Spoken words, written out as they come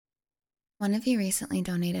One of you recently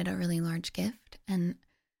donated a really large gift, and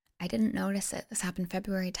I didn't notice it. This happened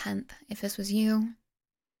February 10th. If this was you,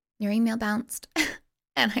 your email bounced.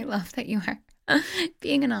 And I love that you are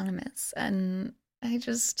being anonymous. And I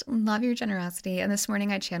just love your generosity. And this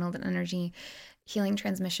morning I channeled an energy healing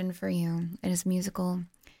transmission for you. It is musical,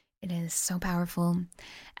 it is so powerful.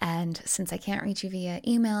 And since I can't reach you via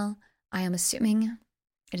email, I am assuming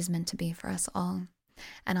it is meant to be for us all.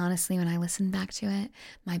 And honestly, when I listened back to it,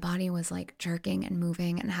 my body was like jerking and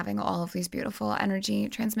moving and having all of these beautiful energy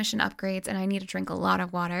transmission upgrades. And I need to drink a lot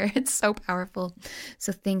of water. It's so powerful.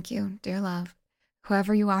 So thank you, dear love,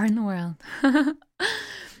 whoever you are in the world,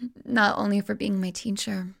 not only for being my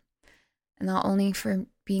teacher, and not only for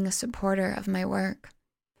being a supporter of my work,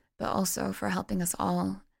 but also for helping us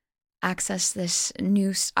all access this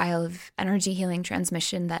new style of energy healing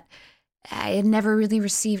transmission that I had never really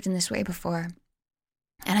received in this way before.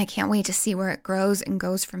 And I can't wait to see where it grows and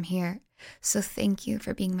goes from here. So thank you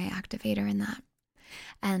for being my activator in that.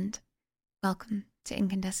 And welcome to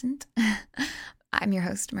Incandescent. I'm your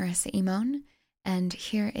host, Marissa Imone, and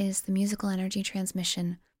here is the musical energy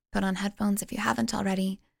transmission. Put on headphones if you haven't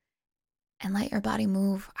already, and let your body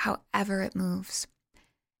move however it moves.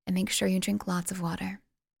 And make sure you drink lots of water.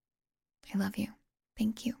 I love you.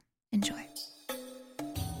 Thank you. Enjoy.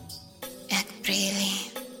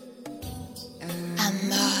 Really.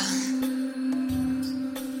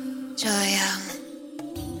 Gioia,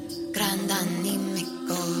 grande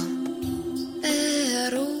animico,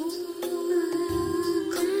 però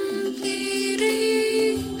confidi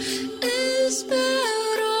e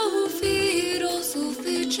spero fido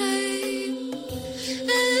sufficiente,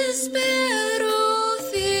 e spero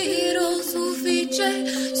fido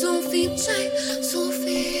sufficiente, sufficiente,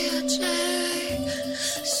 sufficiente,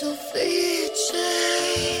 sufficiente,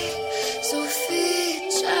 sufficiente.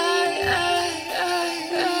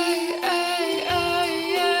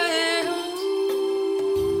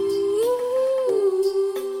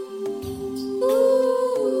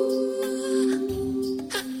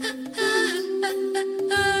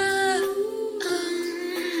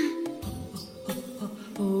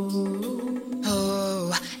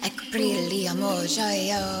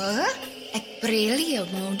 Gioia, e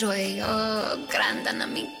brilliamo gioia, grande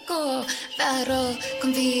amico, vero,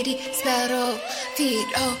 confidi, spero,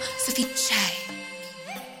 fido, sufficiente.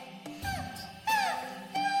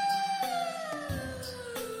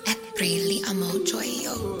 E brilliamo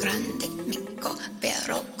gioia, grande amico,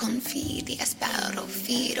 vero, confidi, spero,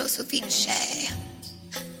 fido, sufficiente.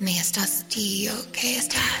 Me estás, tío, que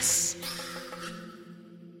estás?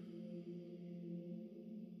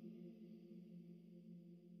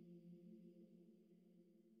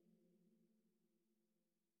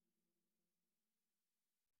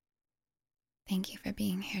 Thank you for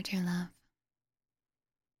being here, dear love.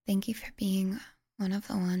 Thank you for being one of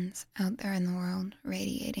the ones out there in the world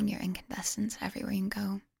radiating your incandescence everywhere you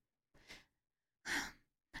go.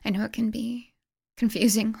 I know it can be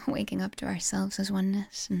confusing waking up to ourselves as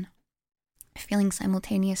oneness and feeling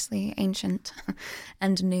simultaneously ancient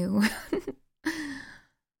and new.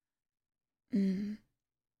 But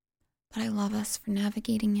I love us for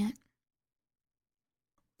navigating it.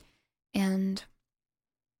 And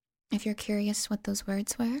if you're curious what those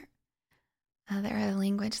words were, they're a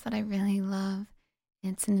language that I really love.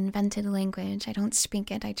 It's an invented language. I don't speak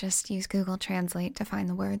it. I just use Google Translate to find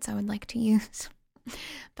the words I would like to use.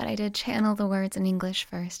 But I did channel the words in English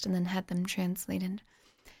first and then had them translated.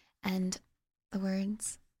 And the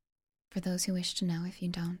words, for those who wish to know, if you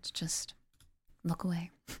don't, just look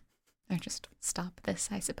away. Or just stop this,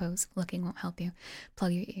 I suppose. Looking won't help you.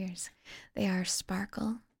 Plug your ears. They are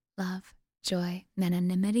sparkle, love, joy,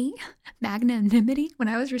 magnanimity. When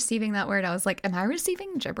I was receiving that word, I was like, am I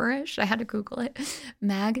receiving gibberish? I had to Google it.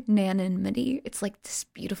 Magnanimity. It's like this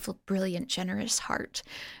beautiful, brilliant, generous heart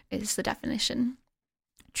is the definition.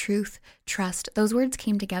 Truth, trust. Those words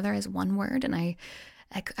came together as one word, and I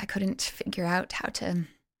couldn't figure out how to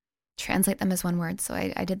translate them as one word, so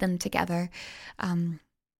I did them together.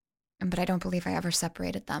 But I don't believe I ever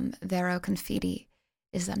separated them. Vero confidi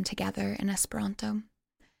is them together in Esperanto.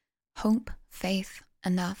 Hope, faith,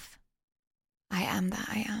 enough. I am that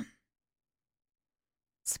I am.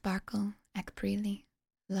 Sparkle, ekbrili,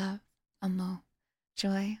 love, amo,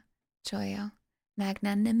 joy, joyo,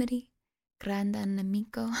 magnanimity, grande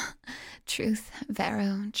nemico, truth,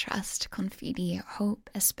 vero, trust, confidi, hope,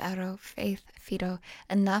 espero, faith, fido,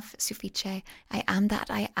 enough, suffice. I am that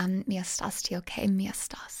I am, mi estas tio que mi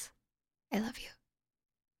estas. I love you.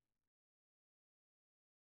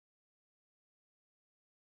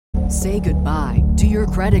 Say goodbye to your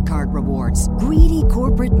credit card rewards. Greedy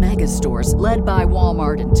corporate mega stores, led by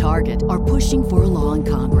Walmart and Target, are pushing for a law in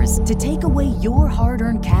Congress to take away your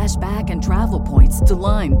hard-earned cash back and travel points to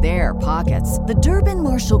line their pockets. The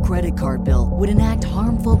Durbin-Marshall credit card bill would enact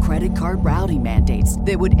harmful credit card routing mandates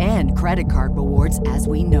that would end credit card rewards as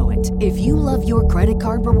we know it. If you love your credit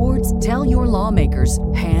card rewards, tell your lawmakers,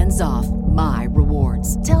 hands off my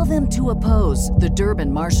rewards. Tell them to oppose the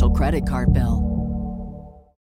Durbin-Marshall credit card bill.